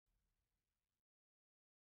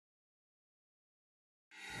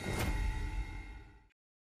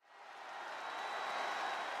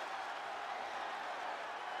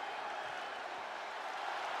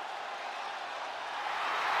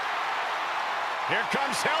Here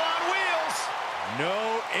comes hell on wheels.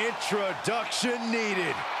 No introduction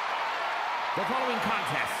needed. The following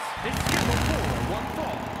contest is scheduled for one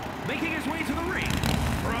fall. Making his way to the ring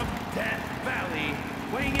from Death Valley,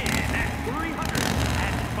 weighing in at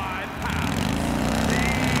 305 pounds, the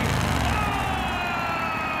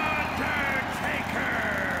Undertaker!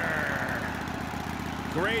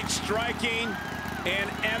 Great striking and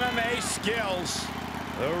MMA skills.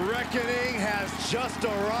 The reckoning has just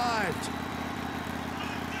arrived.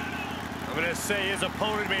 I'm going to say his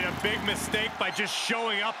opponent made a big mistake by just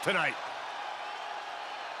showing up tonight.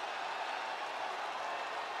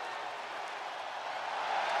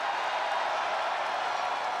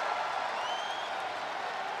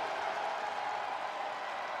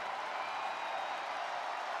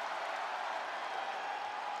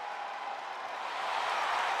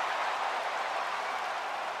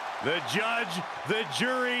 The judge, the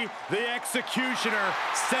jury, the executioner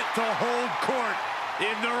set to hold court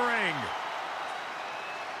in the ring.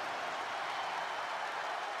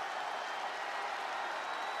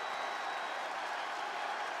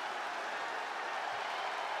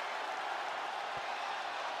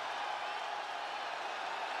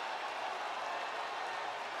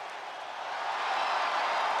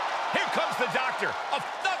 Here comes the doctor of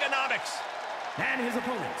thugonomics. And his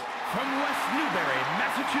opponent, from West Newbury,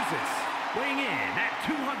 Massachusetts, weighing in at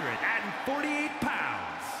 248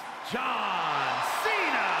 pounds, John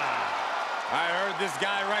Cena! I heard this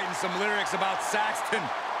guy writing some lyrics about Saxton.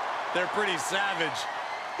 They're pretty savage.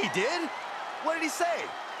 He did? What did he say?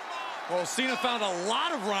 Well, Cena found a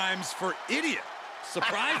lot of rhymes for idiot.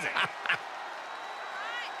 Surprising.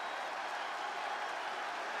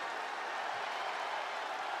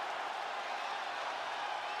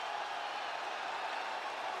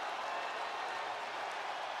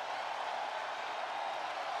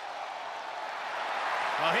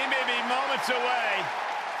 Well, he may be moments away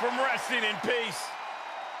from resting in peace.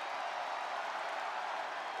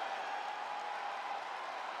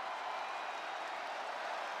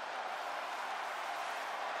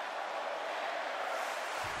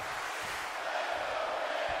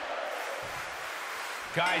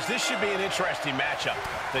 Guys, this should be an interesting matchup.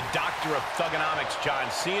 The doctor of thugonomics,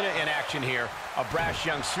 John Cena, in action here. A brash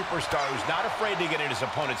young superstar who's not afraid to get in his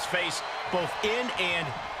opponent's face, both in and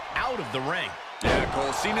out of the ring. Yeah,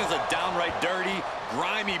 Cole, Cena's a downright dirty,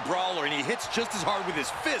 grimy brawler, and he hits just as hard with his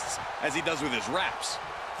fists as he does with his raps.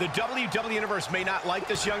 The WWE Universe may not like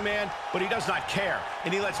this young man, but he does not care.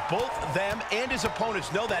 And he lets both them and his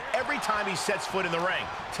opponents know that every time he sets foot in the ring.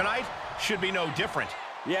 Tonight should be no different.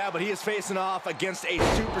 Yeah, but he is facing off against a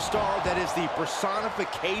superstar that is the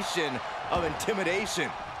personification of intimidation,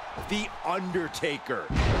 the Undertaker.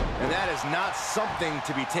 And that is not something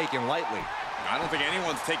to be taken lightly. I don't think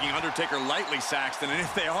anyone's taking Undertaker lightly, Saxton, and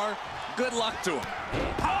if they are, good luck to him.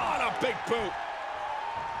 Oh, and a big boot.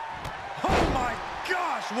 Oh my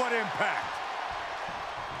gosh, what impact!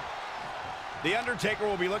 The Undertaker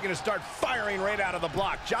will be looking to start firing right out of the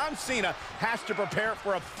block. John Cena has to prepare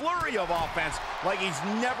for a flurry of offense like he's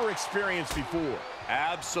never experienced before.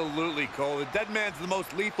 Absolutely, Cole. The dead man's the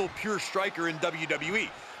most lethal pure striker in WWE.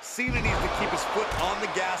 Cena needs to keep his foot on the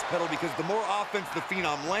gas pedal because the more offense the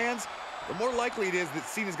Phenom lands, the more likely it is that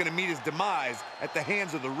Cena's going to meet his demise at the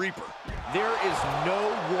hands of the Reaper. There is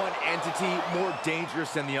no one entity more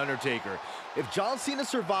dangerous than The Undertaker. If John Cena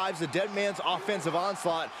survives the dead man's offensive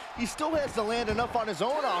onslaught, he still has to land enough on his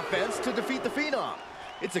own offense to defeat the Phenom.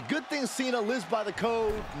 It's a good thing Cena lives by the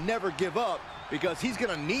code, never give up, because he's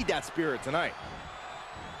going to need that spirit tonight.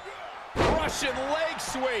 Russian leg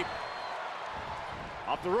sweep.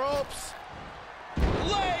 Off the ropes.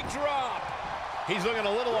 Leg drop. He's looking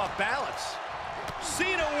a little off balance.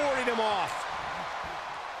 Cena warding him off.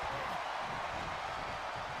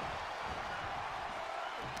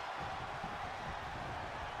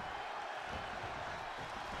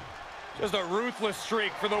 Just a ruthless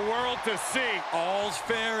streak for the world to see. All's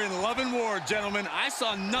fair in love and war, gentlemen. I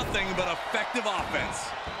saw nothing but effective offense.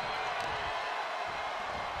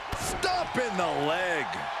 Stop in the leg.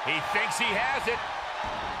 He thinks he has it.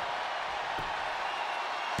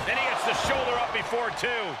 Then he gets the shoulder up before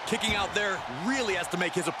two. Kicking out there really has to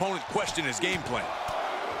make his opponent question his game plan.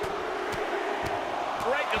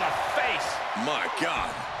 Right to the face. My God.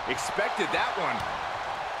 Expected that one.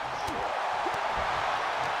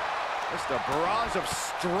 Just a barrage of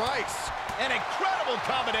strikes. An incredible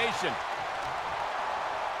combination.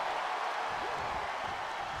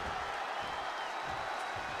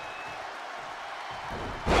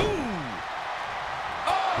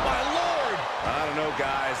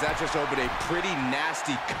 Guys, that just opened a pretty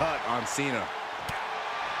nasty cut on Cena.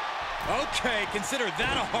 Okay, consider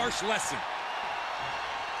that a harsh lesson.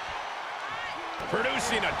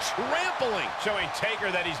 producing a trampling, showing Taker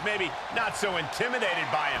that he's maybe not so intimidated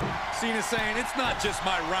by him. Cena's saying, it's not just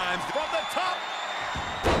my rhymes. From the top.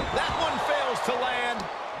 That one fails to land.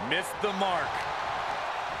 Missed the mark.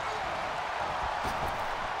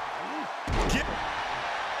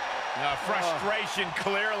 Frustration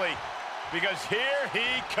clearly, because here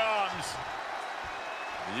he comes.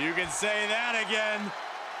 You can say that again.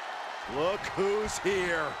 Look who's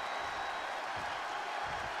here.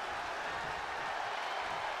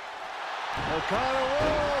 O'Connor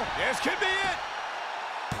roll. This could be it.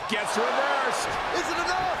 Gets reversed. Is it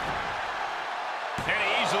enough? And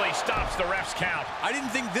he easily stops the ref's count. I didn't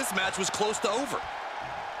think this match was close to over.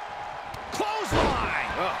 Clothesline.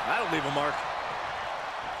 Oh, that'll leave a mark.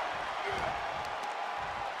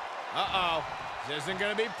 Uh-oh. This isn't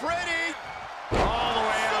going to be pretty. All the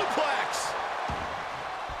way out. Suplex.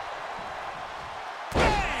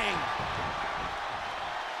 Bang!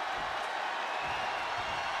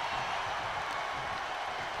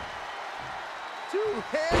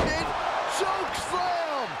 Two-handed choke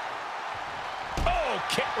slam. Oh,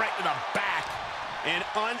 kick right to the back. An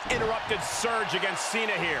uninterrupted surge against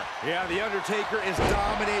Cena here. Yeah, The Undertaker is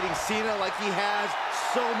dominating Cena like he has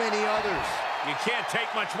so many others. You can't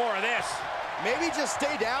take much more of this. Maybe just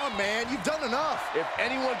stay down, man. You've done enough. If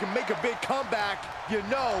anyone can make a big comeback, you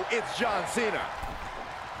know it's John Cena.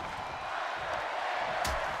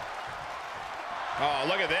 Oh,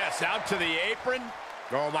 look at this. Out to the apron.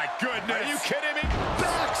 Oh, my goodness. Are you kidding me?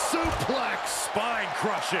 Back suplex. Spine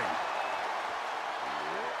crushing.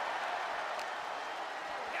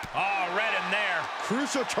 Oh, right in there.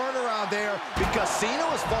 Crucial turnaround there because Cena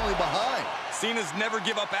was falling behind. Cena's never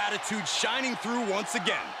give up attitude shining through once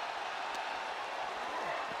again.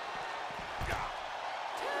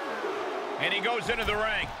 And he goes into the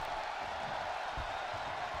ring.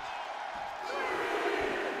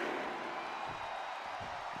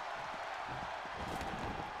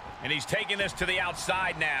 And he's taking this to the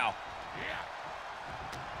outside now.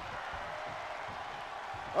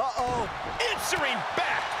 Uh-oh. Answering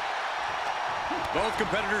back. Both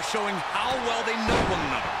competitors showing how well they know one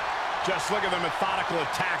another. Just look at the methodical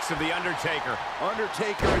attacks of The Undertaker.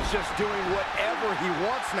 Undertaker is just doing whatever he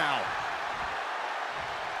wants now.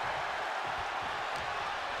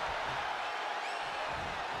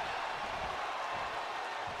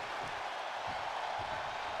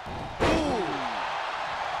 Ooh.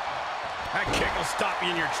 That kick will stop you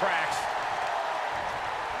in your tracks.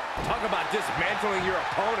 Talk about dismantling your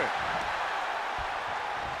opponent.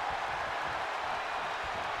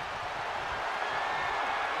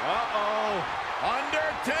 Uh-oh.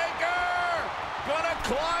 Undertaker! Gonna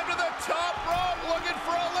climb to the top rope, looking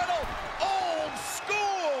for a little old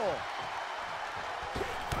school.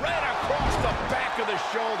 Right across the back of the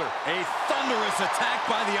shoulder. A thunderous attack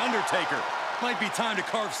by The Undertaker. Might be time to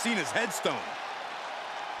carve Cena's headstone.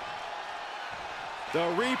 The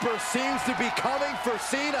Reaper seems to be coming for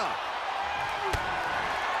Cena.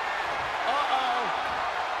 Uh-oh.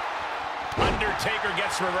 Undertaker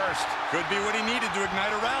gets reversed. Could be what he needed to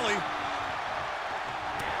ignite a rally.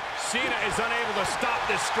 Cena is unable to stop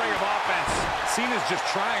this string of offense. Cena's just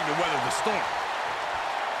trying to weather the storm.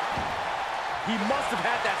 He must have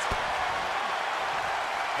had that.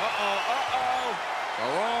 Uh-oh, uh-oh. A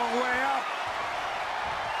long way up.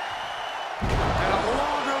 And a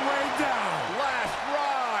longer way down. Last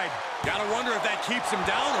ride. Gotta wonder if that keeps him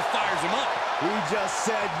down or fires him up. He just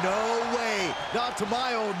said, no way. Not to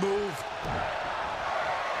my own move.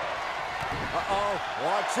 Uh-oh.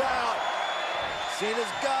 Watch out.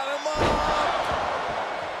 Cena's got him up.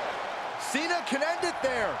 Cena can end it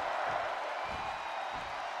there.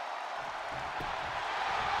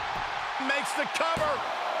 Makes the cover.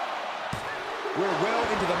 We're well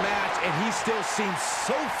into the match, and he still seems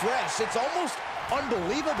so fresh. It's almost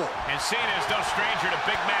unbelievable. And Cena is no stranger to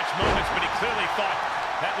big match moments, but he clearly thought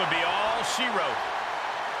that would be all she wrote.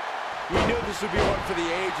 We knew this would be one for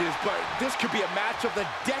the ages, but this could be a match of the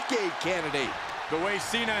decade candidate. The way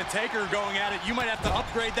Cena and Taker are going at it, you might have to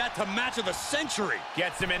upgrade that to match of the century.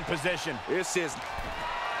 Gets him in position. This is...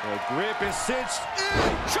 The grip is cinched.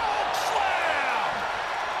 Choke slam!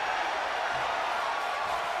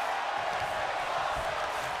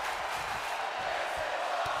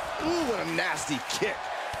 Ooh, what a nasty kick.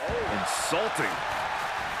 Insulting.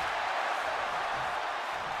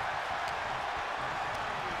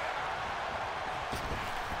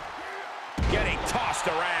 Getting tossed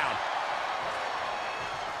around.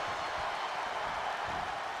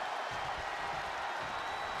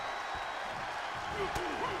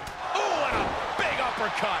 Oh, and a big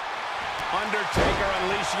uppercut. Undertaker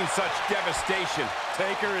unleashing such devastation.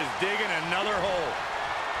 Taker is digging another hole.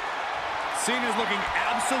 Cena's looking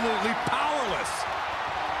absolutely powerless.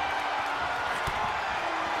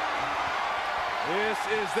 This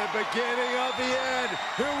is the beginning of the end.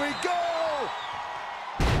 Here we go.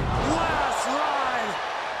 Last ride.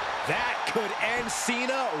 That could end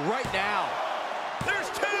Cena right now. There's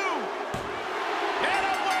two! And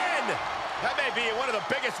a win! That may be one of the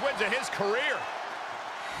biggest wins of his career.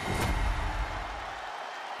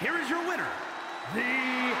 Here is your winner, The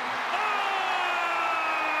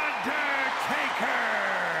Undertaker!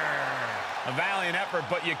 A valiant effort,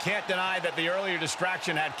 but you can't deny that the earlier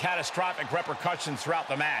distraction had catastrophic repercussions throughout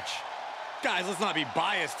the match. Guys, let's not be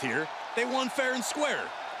biased here. They won fair and square.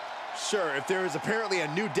 Sure, if there is apparently a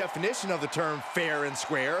new definition of the term fair and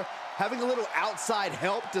square, having a little outside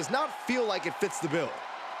help does not feel like it fits the bill.